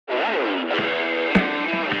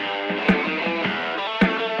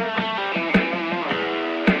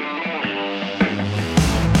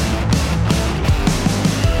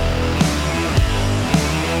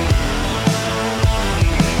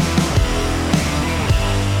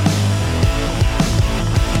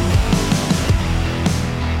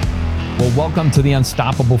Welcome to the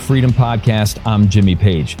Unstoppable Freedom Podcast. I'm Jimmy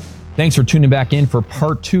Page. Thanks for tuning back in for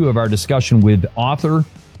part 2 of our discussion with author,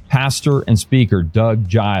 pastor, and speaker Doug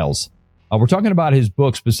Giles. We're talking about his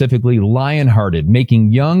book, specifically Lionhearted,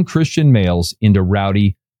 Making Young Christian Males into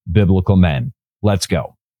Rowdy Biblical Men. Let's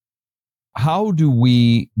go. How do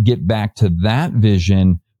we get back to that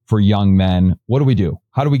vision for young men? What do we do?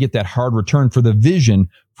 How do we get that hard return for the vision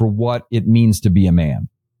for what it means to be a man?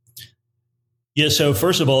 Yeah. So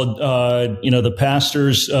first of all, the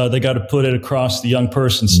pastors, they got to put it across the young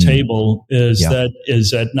person's table is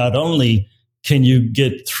that not only can you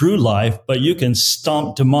get through life, but you can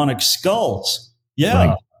stomp demonic skulls.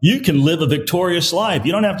 Yeah. Right. You can live a victorious life.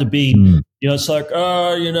 You don't have to be, it's like,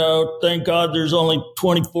 thank God there's only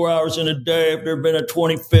 24 hours in a day. If there'd been a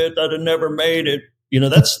 25th, I'd have never made it.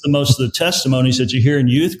 That's the most of the testimonies that you hear in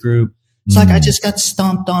youth group. It's like, I just got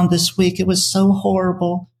stomped on this week. It was so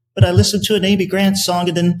horrible. But I listened to an Amy Grant song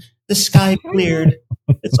and then the sky cleared.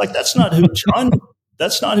 It's like, that's not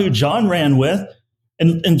who John ran with.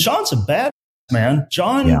 And John's a bad man.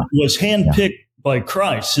 John was handpicked by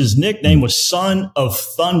Christ. His nickname was Son of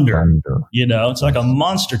Thunder. It's like a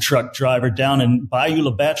monster truck driver down in Bayou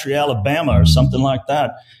La Battery, Alabama or something like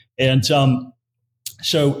that. And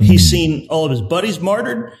so he's seen all of his buddies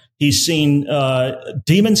martyred. He's seen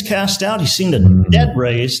demons cast out. He's seen the dead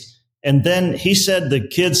raised. And then he said the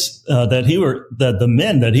kids the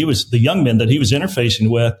young men that he was interfacing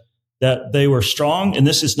with, that they were strong, and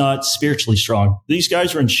this is not spiritually strong. These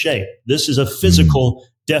guys were in shape. This is a physical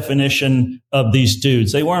definition of these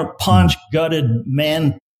dudes. They weren't paunch-gutted,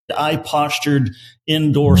 eye-postured,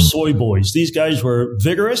 indoor soy boys. These guys were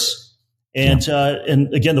vigorous, and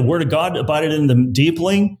again, the word of God abided in them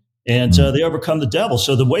deeply, and they overcome the devil.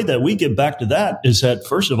 So the way that we get back to that is that,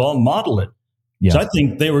 first of all, model it. Yeah. So I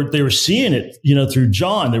think they were seeing it, through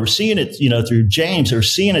John. They were seeing it, through James. They were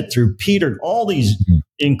seeing it through Peter. All these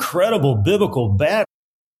incredible biblical bad.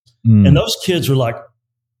 And those kids were like,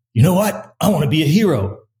 you know what? I want to be a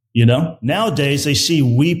hero. Nowadays they see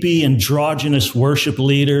weepy, androgynous worship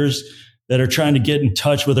leaders that are trying to get in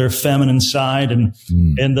touch with their feminine side, and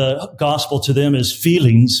the gospel to them is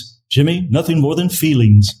feelings. Jimmy, nothing more than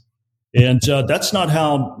feelings. And that's not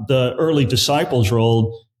how the early disciples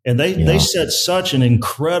rolled. And they set such an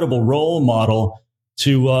incredible role model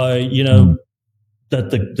to, that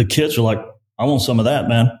the kids are like, I want some of that,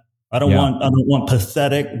 man. I don't want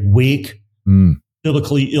pathetic, weak,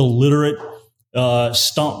 biblically illiterate,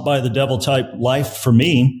 stomped by the devil type life for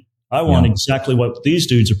me. I want exactly what these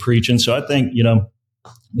dudes are preaching. So I think,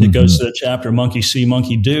 it goes to the chapter, monkey see,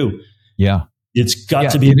 monkey do. Yeah. It's got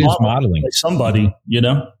to be modeling by somebody,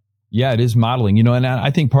 Yeah, it is modeling, and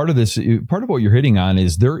I think part of what you're hitting on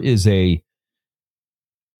is there is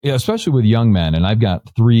especially with young men, and I've got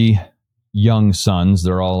 3 young sons,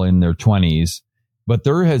 they're all in their 20s, but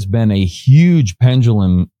there has been a huge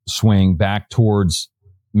pendulum swing back towards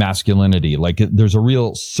masculinity. Like there's a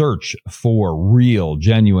real search for real,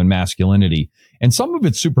 genuine masculinity. And some of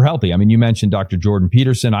it's super healthy. I mean, you mentioned Dr. Jordan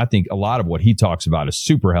Peterson. I think a lot of what he talks about is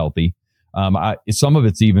super healthy. Some of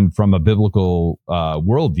it's even from a biblical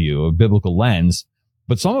worldview, a biblical lens,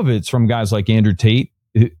 but some of it's from guys like Andrew Tate,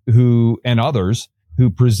 and others who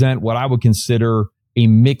present what I would consider a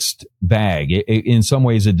mixed bag, in some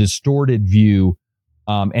ways a distorted view,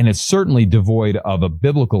 and it's certainly devoid of a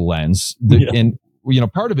biblical lens. And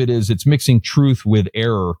part of it is it's mixing truth with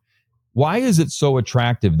error. Why is it so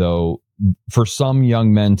attractive, though, for some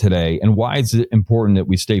young men today, and why is it important that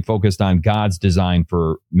we stay focused on God's design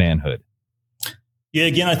for manhood? Yeah,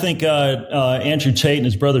 again, I think Andrew Tate and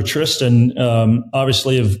his brother Tristan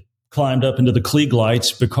obviously have climbed up into the Klieg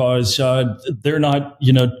lights because they're not,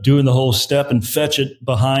 doing the whole step and fetch it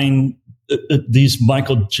behind these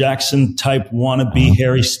Michael Jackson type wannabe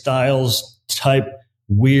Harry Styles type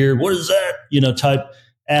weird, what is that, type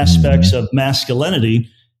aspects of masculinity.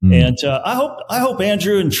 And I hope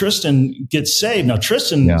Andrew and Tristan get saved. Now,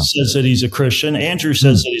 Tristan says that he's a Christian. Andrew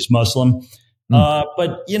says that he's Muslim.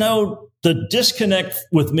 But, the disconnect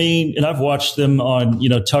with me, and I've watched them on,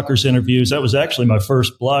 Tucker's interviews. That was actually my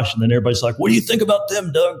first blush. And then everybody's like, what do you think about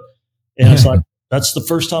them, Doug? And it's like, that's the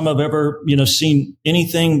first time I've ever, seen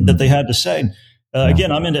anything that they had to say.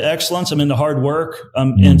 Again, I'm into excellence. I'm into hard work.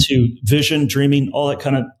 I'm into vision, dreaming, all that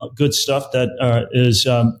kind of good stuff that is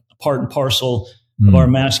part and parcel of our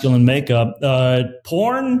masculine makeup.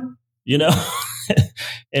 Porn,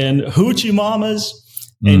 and hoochie mamas.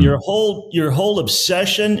 And your whole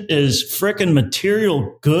obsession is frickin'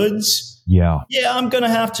 material goods. Yeah, I'm going to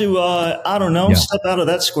have to, step out of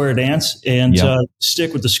that square dance and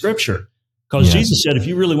stick with the scripture. Because Jesus said, if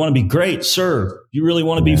you really want to be great, serve. If you really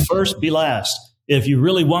want to be first, be last. if you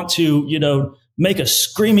really want to, make a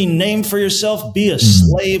screaming name for yourself, be a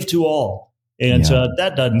slave to all. And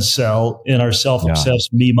that doesn't sell in our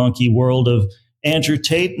self-obsessed me monkey world of Andrew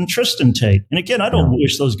Tate and Tristan Tate. And again, I don't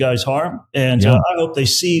wish those guys harm. And I hope they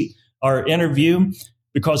see our interview,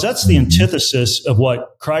 because that's the antithesis of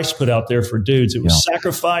what Christ put out there for dudes. It was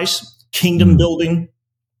sacrifice, kingdom building,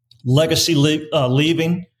 legacy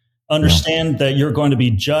leaving. Understand that you're going to be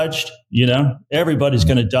judged. Everybody's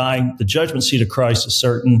going to die. The judgment seat of Christ is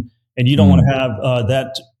certain. And you don't want to have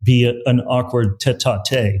that be an awkward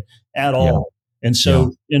tete-a-tete at all. And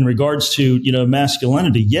so in regards to,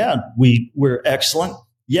 masculinity, we're excellent.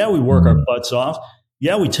 Yeah, we work our butts off.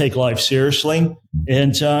 Yeah, we take life seriously.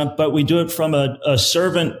 And but we do it from a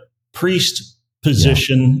servant priest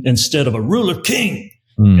position instead of a ruler king.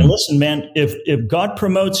 And listen, man, if God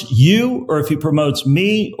promotes you, or if he promotes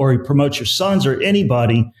me, or he promotes your sons or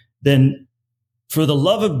anybody, then for the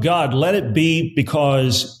love of God, let it be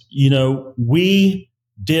because, we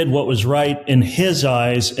did what was right in his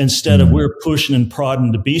eyes instead of we're pushing and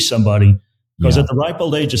prodding to be somebody. Because at the ripe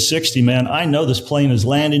old age of 60, man, I know this plane is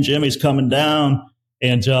landing, Jimmy's coming down,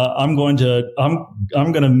 and I'm going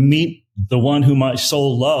to meet the one who my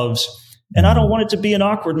soul loves. And I don't want it to be an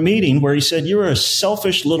awkward meeting where he said, "You're a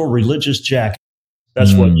selfish little religious jack."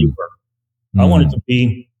 That's what you were. I want it to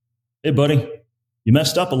be, "Hey, buddy, you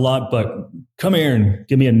messed up a lot, but come here and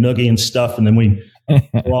give me a noogie and stuff, and then we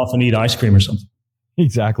go off and eat ice cream or something."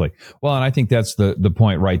 Exactly. Well, and I think that's the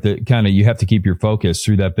point, right? That kind of, you have to keep your focus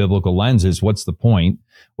through that biblical lens is, what's the point?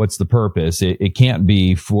 What's the purpose? It can't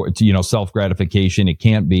be for, self-gratification. It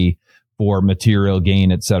can't be for material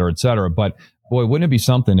gain, et cetera, et cetera. But boy, wouldn't it be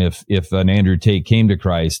something if an Andrew Tate came to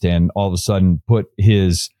Christ and all of a sudden put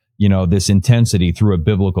his, this intensity through a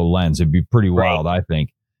biblical lens? It'd be pretty wild, I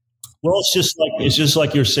think. Well, it's just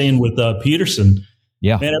like you're saying with Peterson.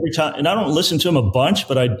 Yeah, man. Every time, and I don't listen to him a bunch,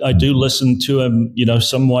 but I do listen to him,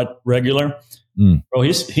 somewhat regular. Bro,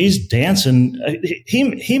 he's dancing.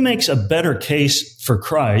 He makes a better case for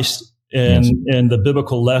Christ and the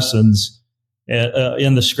biblical lessons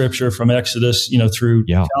in the scripture from Exodus, through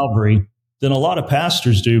Calvary than a lot of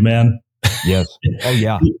pastors do, man. Yes. Oh,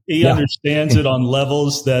 yeah. He understands it on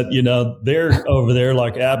levels that, they're over there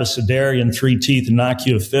like Abecedarian, 3 teeth and an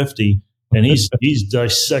IQ of 50. And he's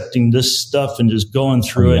dissecting this stuff and just going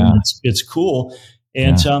through it. And it's cool.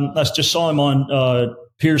 And I just saw him on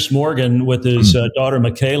Pierce Morgan with his daughter,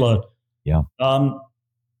 Michaela. Yeah.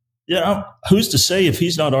 Who's to say if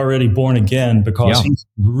he's not already born again, because he's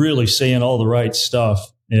really saying all the right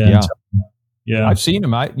stuff. And, I've seen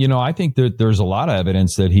him. I think that there's a lot of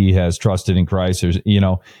evidence that he has trusted in Christ. There's,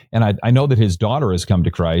 and I know that his daughter has come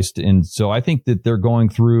to Christ. And so I think that they're going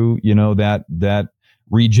through, that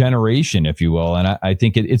regeneration, if you will. And I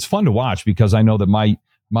think it's fun to watch, because I know that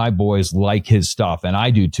my boys like his stuff, and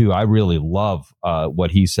I do too. I really love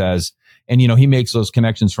what he says. And, he makes those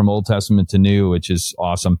connections from Old Testament to New, which is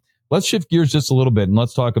awesome. Let's shift gears just a little bit and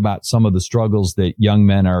let's talk about some of the struggles that young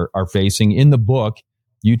men are facing. In the book,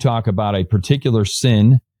 you talk about a particular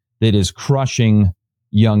sin that is crushing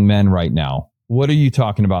young men right now. What are you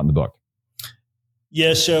talking about in the book?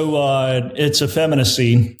 Yeah, so it's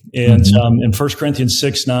effeminacy. And in 1 Corinthians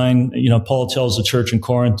 6:9, Paul tells the church in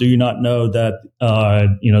Corinth, "Do you not know that,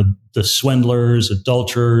 the swindlers,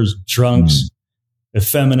 adulterers, drunks,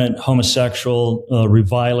 effeminate, homosexual,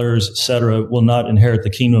 revilers, etc., will not inherit the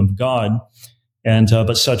kingdom of God? And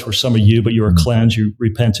but such were some of you, but you are cleansed, you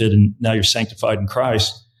repented, and now you're sanctified in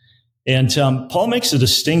Christ." And Paul makes a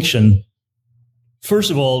distinction.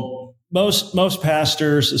 First of all, most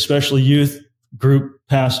pastors, especially youth group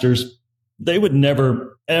pastors, they would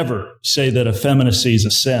never, ever say that effeminacy is a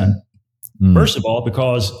sin. First of all,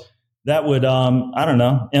 because that would,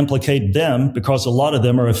 implicate them, because a lot of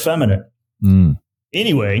them are effeminate.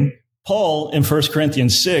 Anyway, Paul in 1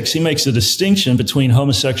 Corinthians 6, he makes a distinction between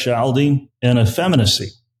homosexuality and effeminacy.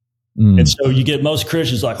 And so you get most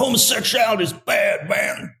Christians like, homosexuality is bad,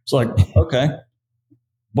 man. It's like, okay,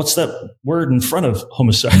 what's that word in front of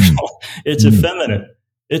homosexual? It's effeminate.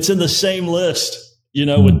 It's in the same list,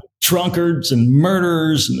 with drunkards and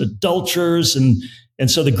murderers and adulterers. And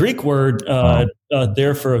so the Greek word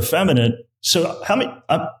there for effeminate. So how many,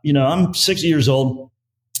 I'm 60 years old.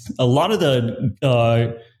 A lot of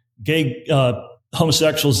the gay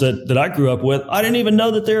homosexuals that I grew up with, I didn't even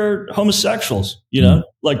know that they're homosexuals,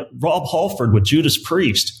 like Rob Halford with Judas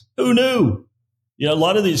Priest. Who knew? A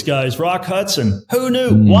lot of these guys, Rock Hudson, who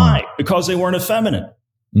knew? Why? Because they weren't effeminate.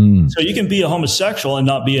 So you can be a homosexual and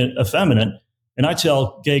not be effeminate. And I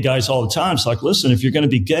tell gay guys all the time, it's like, listen, if you're going to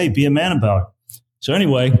be gay, be a man about it. So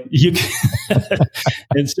anyway, you can,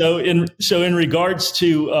 and so in regards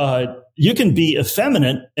to you can be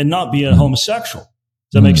effeminate and not be a homosexual.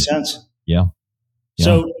 Does that make sense? Yeah.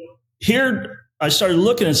 So here I started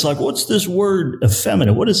looking. It's like, what's this word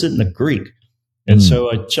effeminate? What is it in the Greek? And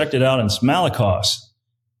so I checked it out, and it's malakos,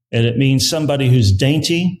 and it means somebody who's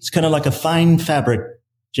dainty. It's kind of like a fine fabric,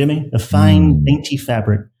 Jimmy, a fine dainty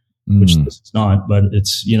fabric, which this is not, but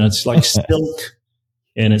it's it's like silk.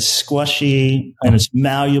 And it's squishy, and it's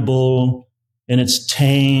malleable, and it's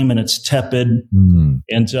tame, and it's tepid.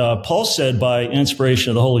 And Paul said, by inspiration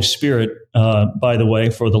of the Holy Spirit, by the way,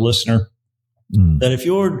 for the listener, that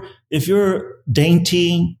if you're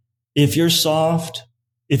dainty, if you're soft,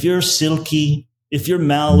 if you're silky, if you're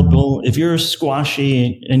malleable, if you're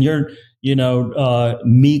squashy, and you're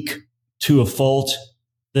meek to a fault,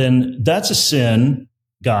 then that's a sin,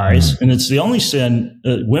 guys. And it's the only sin.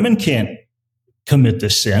 Women can't commit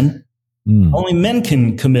this sin. Only men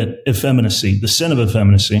can commit effeminacy, the sin of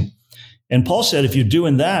effeminacy. And Paul said, if you're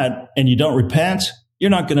doing that and you don't repent, you're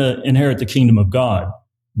not going to inherit the kingdom of God.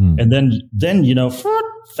 And then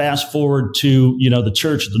fast forward to the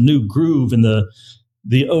church, the new groove, and the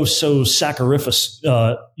oh so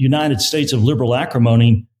sacchariferous United States of liberal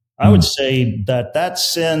acrimony. I would say that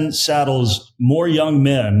sin saddles more young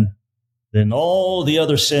men than all the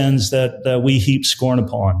other sins that we heap scorn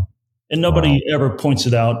upon. And nobody ever points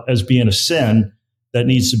it out as being a sin that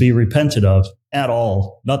needs to be repented of at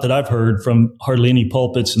all. Not that I've heard from hardly any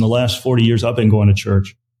pulpits in the last 40 years I've been going to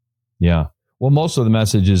church. Yeah. Well, most of the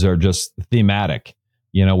messages are just thematic.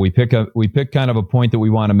 We pick kind of a point that we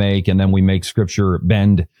want to make, and then we make scripture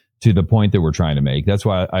bend to the point that we're trying to make. That's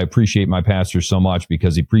why I appreciate my pastor so much,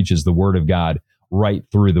 because he preaches the word of God right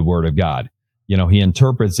through the word of God. He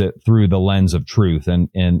interprets it through the lens of truth, and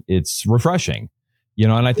it's refreshing.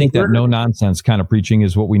 And I think that no nonsense kind of preaching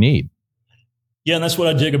is what we need. Yeah, and that's what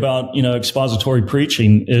I dig about, expository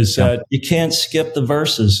preaching is that you can't skip the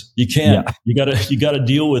verses. You can't. Yeah. You got to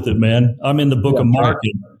deal with it, man. I'm in the book of Mark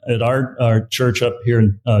at our church up here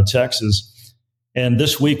in Texas, and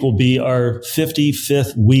this week will be our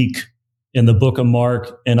 55th week in the book of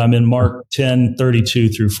Mark, and I'm in Mark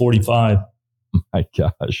 10:32 through 45. My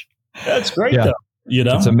gosh, that's great though.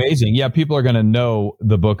 It's amazing. Yeah, people are going to know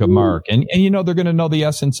the book of Mark, and they're going to know the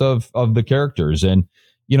essence of the characters. And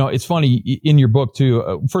it's funny in your book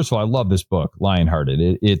too. First of all, I love this book,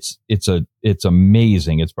 Lionhearted. It's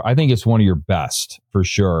amazing. I think it's one of your best for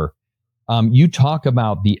sure. You talk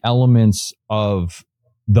about the elements of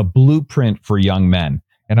the blueprint for young men,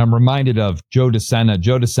 and I'm reminded of Joe DeSena.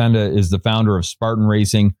 Joe DeSena is the founder of Spartan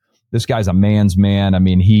Racing. This guy's a man's man. I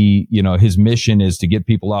mean, his mission is to get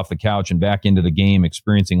people off the couch and back into the game,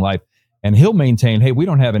 experiencing life. And he'll maintain, hey, we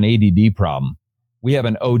don't have an ADD problem. We have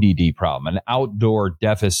an ODD problem, an outdoor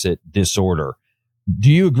deficit disorder. Do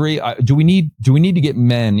you agree? Do we need to get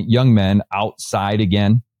young men outside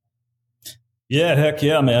again? Yeah, heck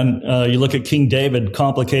yeah, man. You look at King David,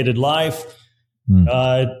 complicated life,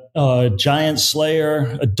 giant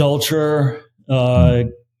slayer, adulterer,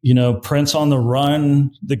 Prince on the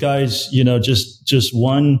run. The guy's, just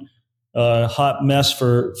one hot mess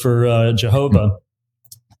for Jehovah.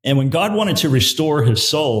 And when God wanted to restore his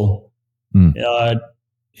soul,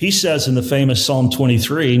 he says in the famous Psalm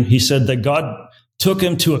 23, he said that God took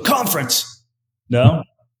him to a conference. No,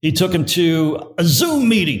 he took him to a Zoom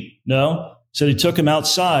meeting. No, said he took him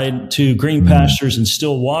outside to green pastures and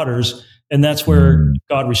still waters. And that's where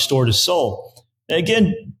God restored his soul. And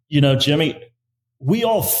again, Jimmy, we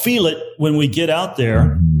all feel it when we get out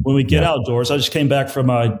there, when we get outdoors. I just came back from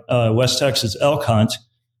my West Texas elk hunt.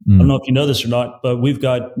 I don't know if you know this or not, but we've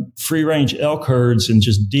got free range elk herds in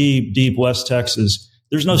just deep West Texas.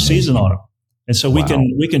 There's no season on them. And so we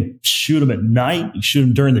can shoot them at night, shoot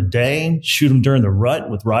them during the day, shoot them during the rut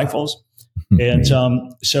with rifles. And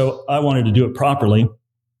so I wanted to do it properly,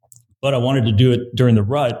 but I wanted to do it during the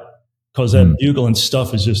rut because that bugle and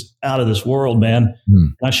stuff is just out of this world, man.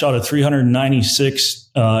 And I shot a 396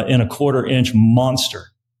 and a quarter inch monster.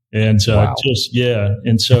 And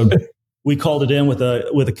and so we called it in with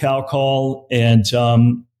a cow call, and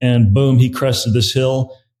boom, he crested this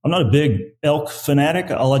hill. I'm not a big elk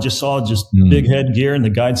fanatic. All I just saw just big headgear, and the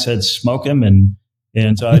guide said smoke him, and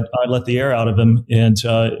I let the air out of him, and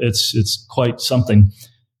it's quite something.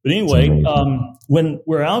 But anyway, when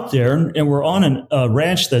we're out there and we're on a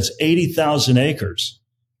ranch that's 80,000 acres.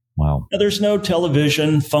 Wow. Now, there's no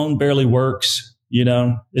television, phone barely works.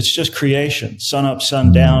 It's just creation, sun up,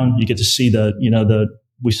 sun down. You get to see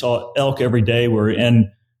we saw elk every day. We're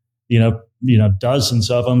in,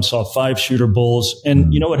 dozens of them, saw 5-shooter bulls.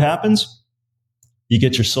 And you know what happens? You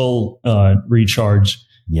get your soul recharged.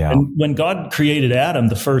 Yeah. And when God created Adam,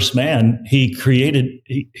 the first man, he created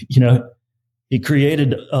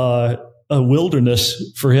a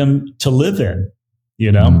wilderness for him to live in.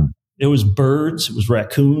 It was birds, it was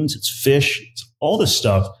raccoons, it's fish, it's all this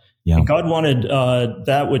stuff. Yeah. And God wanted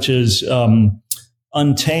that which is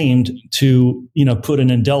untamed to, put an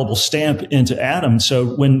indelible stamp into Adam.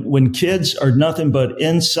 So when kids are nothing but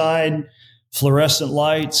inside fluorescent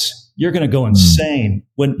lights, you're going to go insane.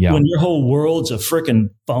 When your whole world's a freaking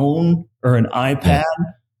phone or an iPad,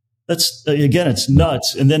 that's, again, it's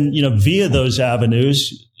nuts. And then, via those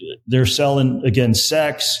avenues, they're selling, again,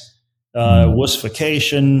 sex,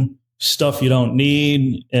 wussification, stuff you don't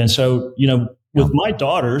need. And so, with my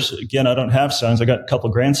daughters, again, I don't have sons. I got a couple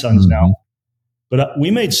of grandsons now, but we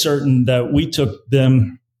made certain that we took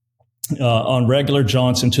them on regular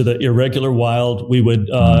jaunts into the irregular wild. We would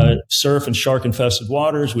surf in shark-infested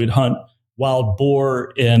waters. We'd hunt wild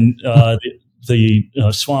boar in the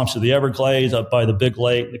swamps of the Everglades, up by the Big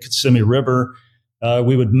Lake, the Kissimmee River.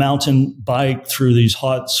 We would mountain bike through these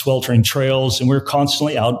hot, sweltering trails, and we were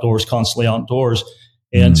constantly outdoors.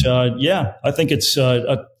 And I think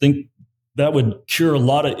I think that would cure a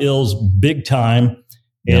lot of ills big time.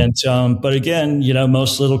 Yeah. And but again,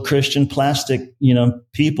 most little Christian plastic,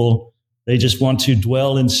 people, they just want to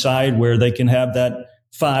dwell inside where they can have that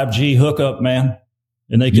 5G hookup, man,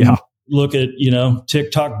 and they can look at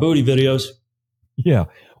TikTok booty videos. Yeah,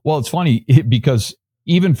 well, it's funny because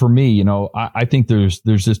even for me, I think there's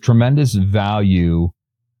this tremendous value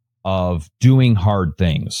of doing hard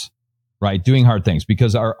things, right? Doing hard things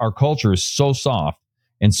because our culture is so soft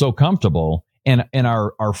and so comfortable, and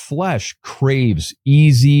our flesh craves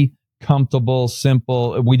easy, comfortable,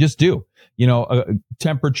 simple. We just do.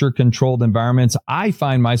 Temperature controlled environments. I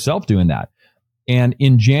find myself doing that. And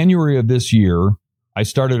in January of this year, I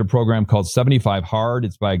started a program called 75 Hard.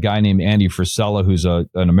 It's by a guy named Andy Frisella, who's an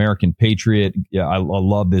American patriot. Yeah, I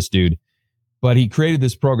love this dude. But he created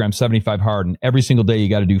this program, 75 Hard, and every single day you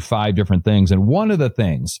got to do 5 different things. And one of the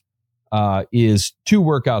things is 2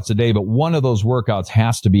 workouts a day, but one of those workouts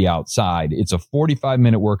has to be outside. It's a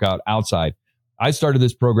 45-minute workout outside. I started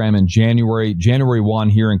this program in January 1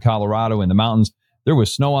 here in Colorado in the mountains. There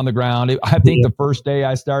was snow on the ground. I think the first day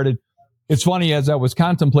I started, it's funny, as I was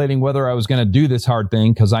contemplating whether I was going to do this hard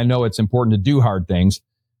thing, because I know it's important to do hard things.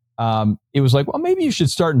 It was like, well, maybe you should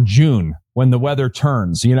start in June when the weather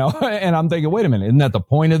turns, and I'm thinking, wait a minute, isn't that the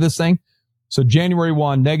point of this thing? So January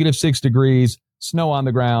 1, -6 degrees, snow on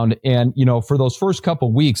the ground. And, for those first couple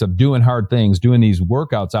of weeks of doing hard things, doing these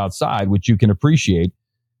workouts outside, which you can appreciate,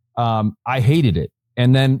 I hated it.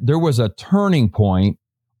 And then there was a turning point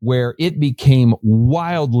where it became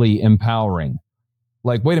wildly empowering.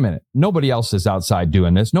 Like, wait a minute, nobody else is outside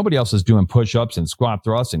doing this. Nobody else is doing push-ups and squat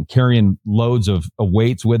thrusts and carrying loads of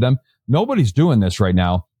weights with them. Nobody's doing this right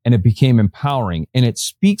now. And it became empowering, and it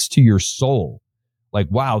speaks to your soul. Like,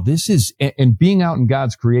 wow, this is, and being out in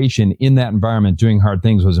God's creation in that environment, doing hard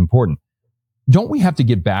things was important. Don't we have to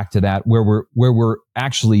get back to that where we're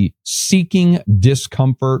actually seeking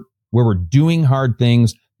discomfort, where we're doing hard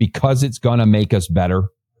things because it's going to make us better?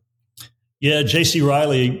 Yeah. J.C.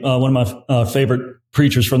 Riley, one of my favorite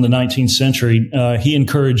preachers from the 19th century, he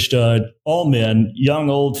encouraged all men, young,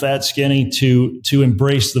 old, fat, skinny, to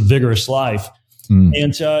embrace the vigorous life.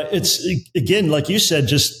 And it's, again, like you said,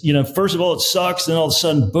 just, first of all, it sucks. Then all of a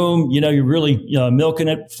sudden, boom, you're really milking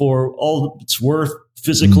it for all it's worth,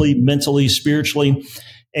 physically, mentally, spiritually.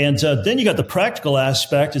 And then you got the practical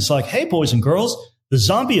aspect. It's like, hey, boys and girls, the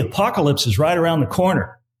zombie apocalypse is right around the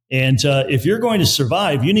corner. And if you're going to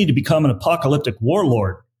survive, you need to become an apocalyptic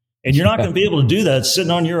warlord. And you're not going to be able to do that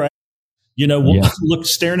sitting on your,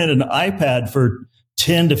 staring at an iPad for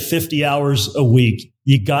 10 to 50 hours a week.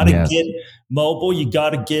 You got to get mobile. You got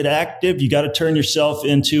to get active. You got to turn yourself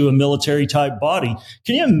into a military type body.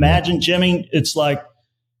 Can you imagine, Jimmy? It's like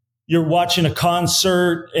you're watching a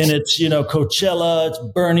concert and it's, Coachella, it's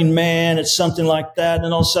Burning Man, it's something like that.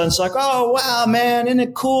 And all of a sudden it's like, oh, wow, man, isn't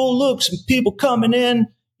it cool? Look, some people coming in,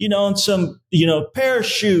 and some,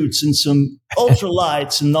 parachutes and some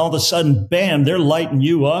ultralights. And all of a sudden, bam, they're lighting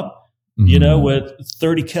you up. With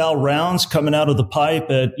 30 cal rounds coming out of the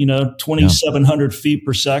pipe at, 2,700 feet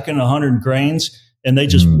per second, 100 grains, and they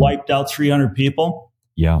just wiped out 300 people.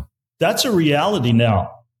 Yeah. That's a reality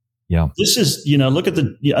now. Yeah. This is, look at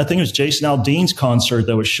I think it was Jason Aldean's concert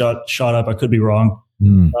that was shot up. I could be wrong,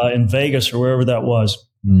 in Vegas or wherever that was.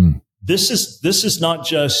 This is not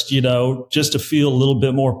just, just to feel a little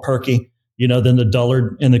bit more perky, than the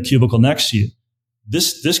dullard in the cubicle next to you.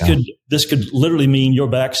 This could literally mean your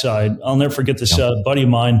backside. I'll never forget this buddy of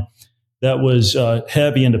mine. that was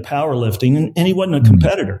heavy into powerlifting, and he wasn't a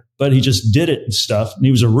competitor, but he just did it and stuff. And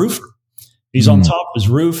he was a roofer. He's on top of his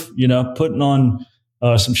roof, putting on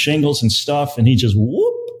some shingles and stuff, and he just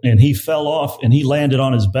whoop, and he fell off and he landed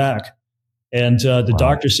on his back. And the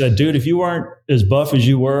doctor said, dude, if you weren't as buff as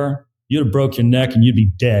you were, you'd have broke your neck and you'd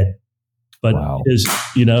be dead. But his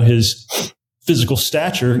physical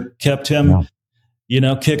stature kept him,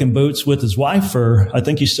 kicking boots with his wife for, I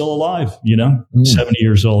think he's still alive, 70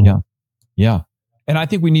 years old. Yeah. Yeah. And I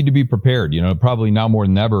think we need to be prepared, probably now more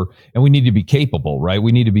than ever. And we need to be capable, right?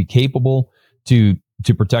 We need to be capable to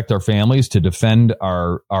protect our families, to defend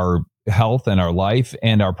our health and our life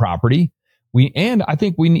and our property. I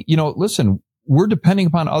think we, listen, we're depending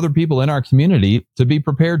upon other people in our community to be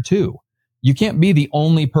prepared too. You can't be the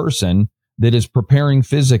only person that is preparing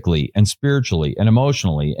physically and spiritually and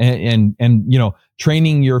emotionally and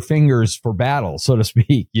training your fingers for battle, so to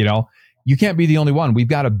speak. You can't be the only one. We've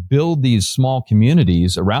got to build these small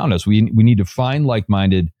communities around us. We need to find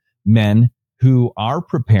like-minded men who are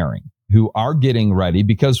preparing, who are getting ready,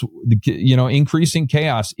 because, increasing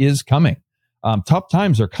chaos is coming. Tough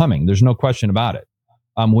times are coming. There's no question about it.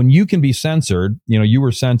 When you can be censored, you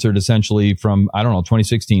were censored essentially from,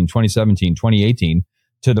 2016, 2017, 2018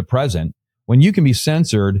 to the present. When you can be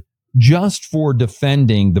censored just for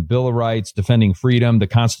defending the Bill of Rights, defending freedom, the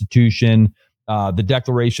Constitution, the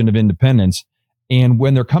Declaration of Independence, and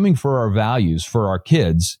when they're coming for our values, for our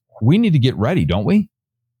kids, we need to get ready, don't we?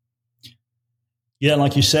 Yeah,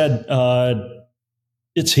 like you said,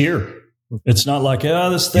 it's here. It's not like,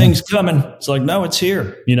 this thing's coming. It's like, no, it's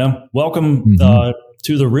here. Welcome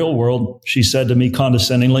to the real world. She said to me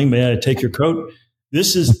condescendingly, may I take your coat?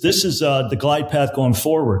 This is the glide path going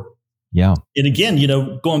forward. Yeah. And again,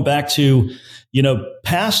 going back to,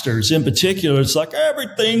 pastors in particular, it's like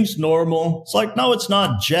everything's normal. It's like, no, it's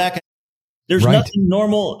not, Jack. There's nothing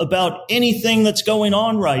normal about anything that's going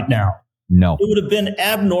on right now. No. It would have been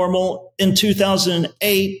abnormal in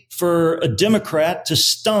 2008 for a Democrat to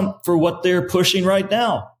stump for what they're pushing right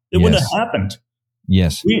now. It wouldn't have happened.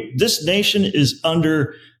 Yes. This nation is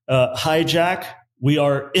under hijack. We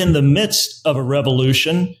are in the midst of a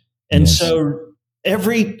revolution. And so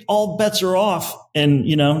all bets are off, and,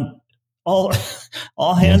 all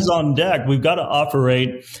hands on deck. We've got to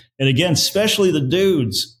operate. And again, especially the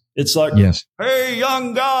dudes, it's like, hey,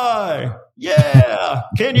 young guy. Yeah.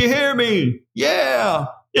 Can you hear me? Yeah.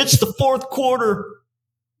 It's the fourth quarter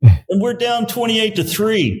and we're down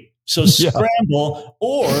 28-3. So scramble,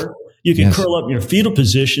 or you can curl up in your fetal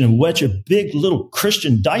position and wet your big little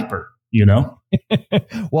Christian diaper,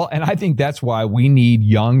 Well, and I think that's why we need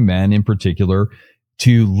young men in particular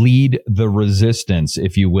to lead the resistance,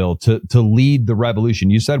 if you will, to lead the revolution.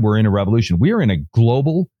 You said we're in a revolution. We are in a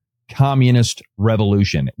global communist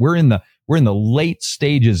revolution. We're in the late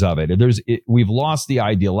stages of it. We've lost the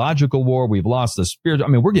ideological war. We've lost the spirit.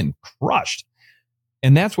 We're getting crushed.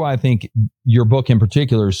 And that's why I think your book in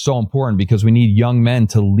particular is so important, because we need young men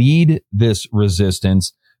to lead this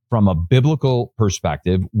resistance from a biblical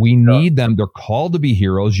perspective. We need them. They're called to be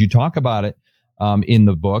heroes. You talk about it in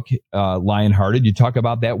the book, Lionhearted. You talk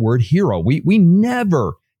about that word hero. We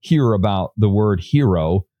never hear about the word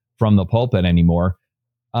hero from the pulpit anymore.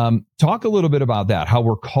 Talk a little bit about that, how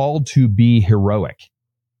we're called to be heroic.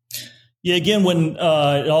 Yeah, again, when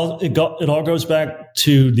it all goes back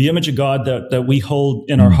to the image of God that we hold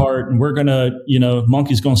in our heart, and we're gonna,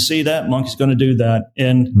 monkey's gonna see that, monkey's gonna do that,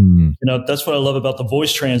 and that's what I love about the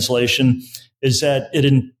Voice translation, is that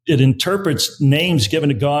it interprets names given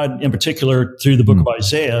to God, in particular through the book of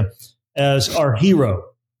Isaiah, as our hero.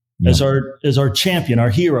 As our champion,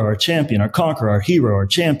 our hero, our champion, our conqueror, our hero, our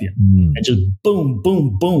champion. And just boom,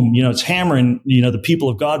 boom, boom. It's hammering, the people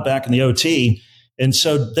of God back in the OT. And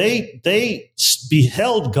so they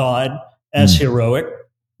beheld God as heroic.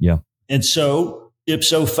 Yeah. And so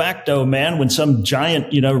ipso facto, man, when some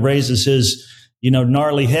giant, raises his,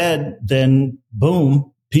 gnarly head, then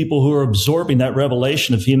boom, people who are absorbing that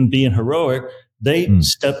revelation of him being heroic, they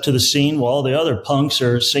step to the scene while all the other punks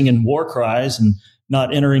are singing war cries and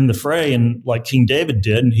not entering the fray, and like King David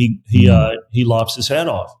did, and he lops his head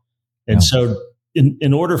off. And so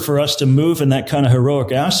in order for us to move in that kind of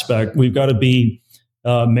heroic aspect, we've got to be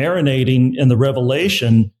marinating in the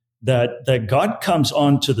revelation that God comes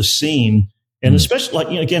onto the scene. And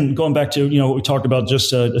especially, again, going back to, what we talked about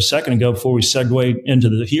just a second ago before we segue into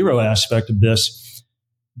the hero aspect of this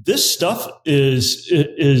stuff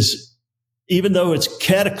is even though it's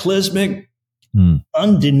cataclysmic,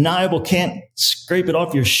 undeniable, can't scrape it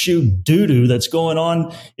off your shoe doo-doo that's going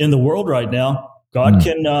on in the world right now. God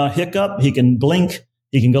can hiccup, he can blink,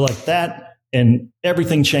 he can go like that, and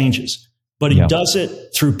everything changes. But he does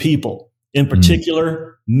it through people. in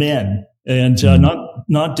particular men, and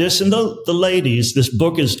not dissing the ladies. This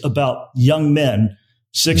book is about young men,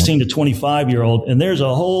 16 to 25-year-old, and there's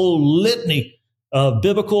a whole litany of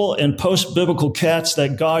biblical and post-biblical cats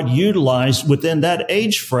that God utilized within that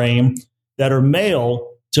age frame that are male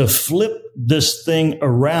to flip this thing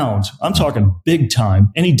around. I'm talking big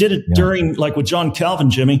time. And he did it during, like with John Calvin,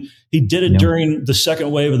 Jimmy, he did it during the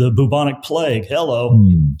second wave of the bubonic plague. Hello.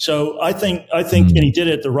 So I think, and he did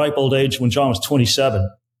it at the ripe old age when John was 27,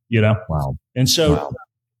 you know? Wow. And so,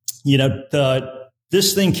 you know,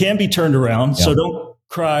 this thing can be turned around. So don't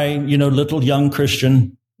cry, you know, little young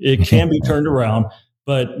Christian. It can be turned around,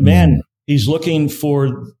 but man, he's looking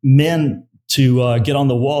for men to get on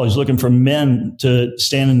the wall. He's looking for men to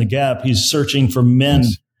stand in the gap. He's searching for men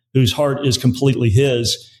whose heart is completely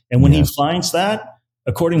his. And when he finds that,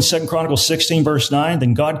 according to 2 Chronicles 16, verse 9,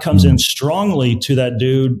 then God comes in strongly to that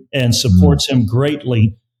dude and supports him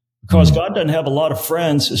greatly, because God doesn't have a lot of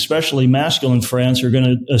friends, especially masculine friends, who are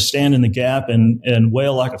going to stand in the gap and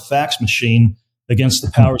wail like a fax machine against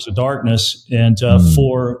the powers of darkness and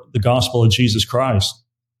for the gospel of Jesus Christ.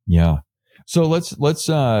 Yeah. So let's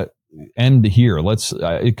end here. Let's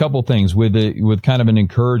a couple things with kind of an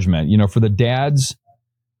encouragement, you know, for the dads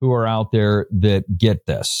who are out there that get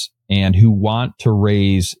this and who want to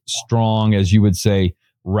raise strong, as you would say,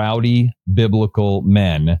 rowdy biblical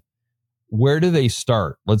men. Where do they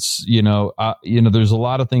start? Let's, there's a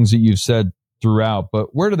lot of things that you've said throughout,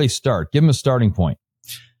 but where do they start? Give them a starting point.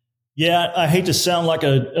 Yeah, I hate to sound like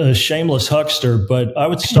a shameless huckster, but I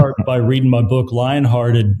would start by reading my book,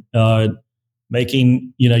 Lionhearted,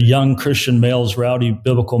 making, young Christian males rowdy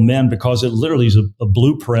biblical men, because it literally is a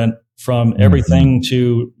blueprint from everything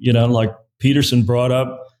to, like Peterson brought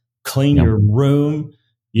up, clean your room,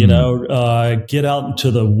 get out into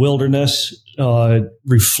the wilderness,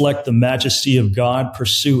 reflect the majesty of God,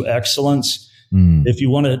 pursue excellence. If you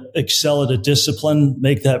want to excel at a discipline,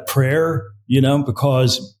 make that prayer,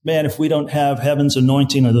 because, man, if we don't have heaven's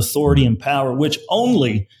anointing and authority and power, which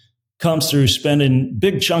only comes through spending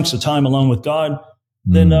big chunks of time alone with God,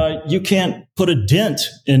 then you can't put a dent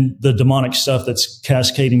in the demonic stuff that's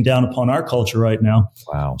cascading down upon our culture right now.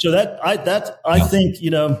 Wow. So I think,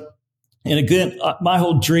 and again, my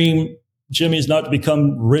whole dream, Jimmy, is not to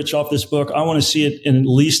become rich off this book. I want to see it in at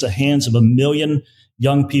least the hands of 1 million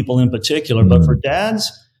young people in particular. But for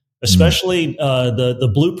dads, especially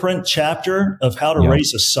the blueprint chapter of how to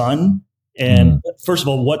raise a son, and first of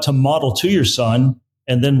all, what to model to your son,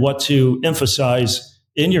 and then what to emphasize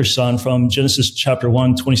in your son from Genesis chapter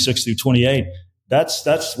 1, 26 through 28.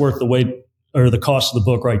 That's worth the weight or the cost of the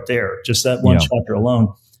book right there, just that one chapter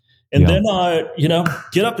alone. And then,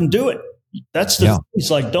 get up and do it. That's it's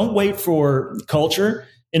like, don't wait for culture.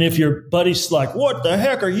 And if your buddy's like, what the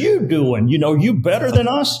heck are you doing? You better than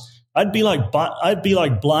us. I'd be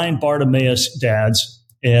like blind Bartimaeus dads.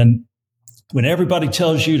 And when everybody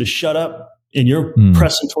tells you to shut up and you're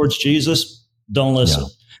pressing towards Jesus, don't listen.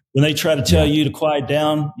 When they try to tell you to quiet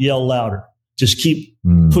down, yell louder. Just keep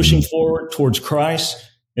pushing forward towards Christ.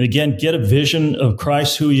 And again, get a vision of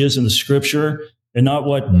Christ, who he is in the scripture, and not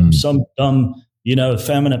what some dumb,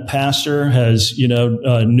 effeminate pastor has,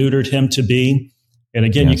 neutered him to be. And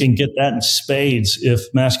again, you can get that in spades if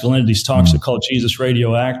Masculinity's Toxic, called Jesus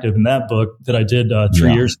Radioactive, in that book that I did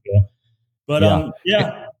 3 years ago. But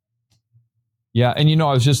Yeah. And,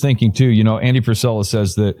 I was just thinking too, Andy Frisella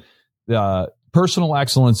says that personal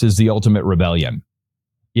excellence is the ultimate rebellion.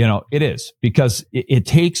 It is, because it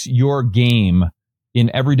takes your game in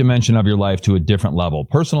every dimension of your life to a different level.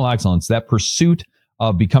 Personal excellence, that pursuit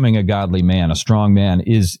of becoming a godly man, a strong man,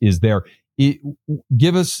 is there.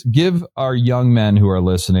 Give our young men who are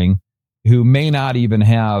listening, who may not even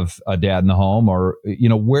have a dad in the home, or,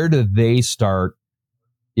 where do they start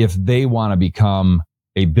if they want to become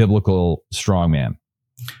a biblical strong man?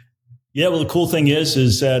 Yeah, well, the cool thing is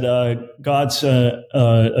that God's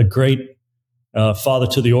a great father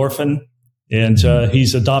to the orphan, and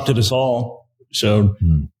he's adopted us all. So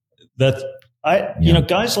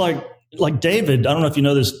guys like David, I don't know if you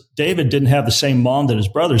know this, David didn't have the same mom that his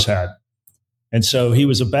brothers had. And so he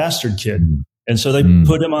was a bastard kid. And so they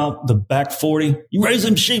put him out the back 40. You raise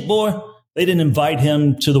them sheep, boy. They didn't invite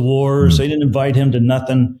him to the wars. They didn't invite him to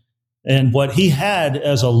nothing. And what he had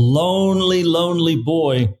as a lonely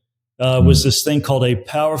boy was this thing called a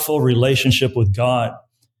powerful relationship with God.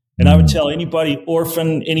 And I would tell anybody,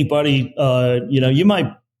 orphan, anybody,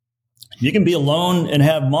 you can be alone and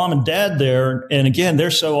have mom and dad there. And again,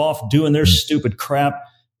 they're so off doing their stupid crap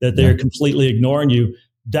that they're completely ignoring you.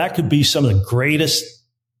 That could be some of the greatest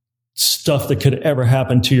stuff that could ever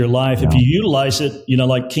happen to your life if you utilize it,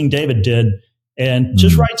 like King David did, and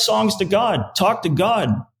just write songs to God, talk to God.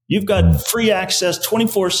 You've got free access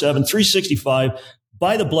 24/7, 365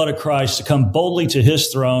 by the blood of Christ to come boldly to his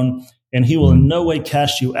throne, and he will in no way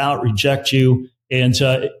cast you out, reject you. And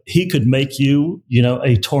he could make you,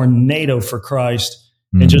 a tornado for Christ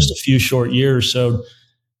in just a few short years. So,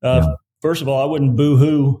 first of all, I wouldn't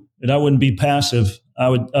boo-hoo and I wouldn't be passive. I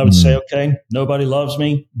would say, okay, nobody loves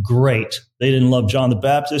me. Great. They didn't love John the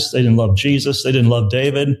Baptist. They didn't love Jesus. They didn't love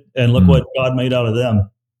David. And look what God made out of them.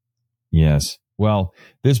 Yes. Well,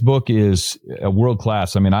 this book is world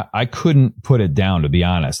class. I mean, I couldn't put it down, to be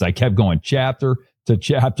honest. I kept going chapter to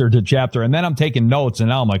chapter to chapter, and then I'm taking notes, and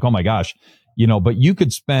now I'm like, oh my gosh, but you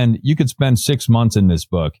could spend 6 months in this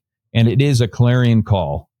book, and it is a clarion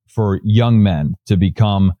call for young men to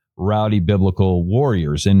become rowdy biblical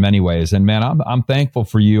warriors in many ways. And man, I'm thankful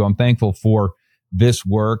for you. I'm thankful for this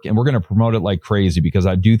work, and we're going to promote it like crazy because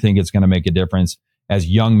I do think it's going to make a difference as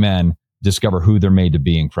young men discover who they're made to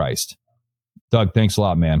be in Christ. Doug, thanks a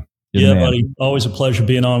lot, man. You're the man. Buddy. Always a pleasure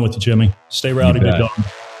being on with you, Jimmy. Stay rowdy, big dog.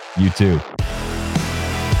 You too.